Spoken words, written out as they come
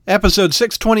Episode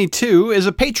 622 is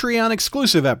a Patreon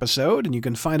exclusive episode, and you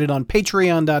can find it on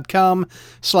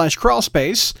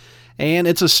patreon.com/crawlspace. And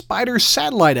it's a Spider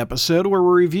Satellite episode where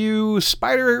we review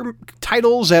Spider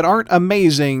titles that aren't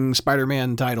amazing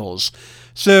Spider-Man titles.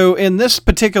 So in this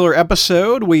particular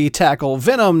episode, we tackle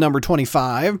Venom number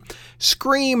 25,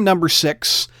 Scream number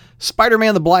 6,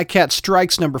 Spider-Man the Black Cat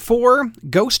Strikes number 4,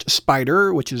 Ghost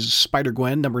Spider, which is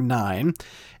Spider-Gwen number 9,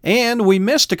 and we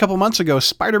missed a couple months ago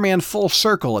Spider-Man Full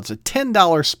Circle. It's a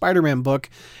 $10 Spider-Man book.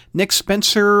 Nick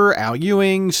Spencer, Al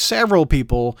Ewing, several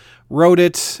people wrote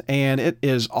it, and it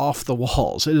is off the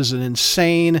walls. It is an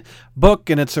insane book,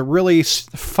 and it's a really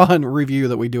fun review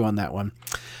that we do on that one.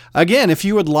 Again, if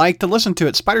you would like to listen to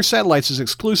it, Spider Satellites is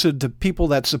exclusive to people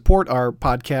that support our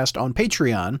podcast on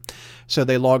Patreon. So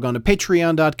they log on to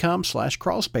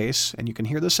patreon.com/crawlspace, and you can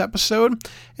hear this episode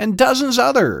and dozens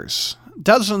of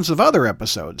other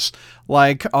episodes,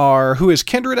 like our Who is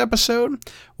Kindred episode.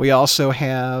 We also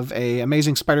have a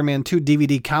Amazing Spider-Man 2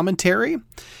 DVD commentary.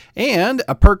 And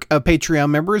a perk of Patreon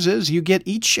members is you get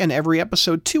each and every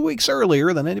episode 2 weeks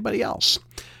earlier than anybody else.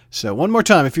 So one more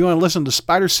time, if you want to listen to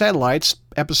Spider Satellites,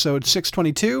 episode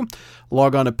 622,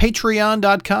 log on to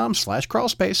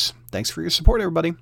patreon.com/crawlspace. Thanks for your support, everybody.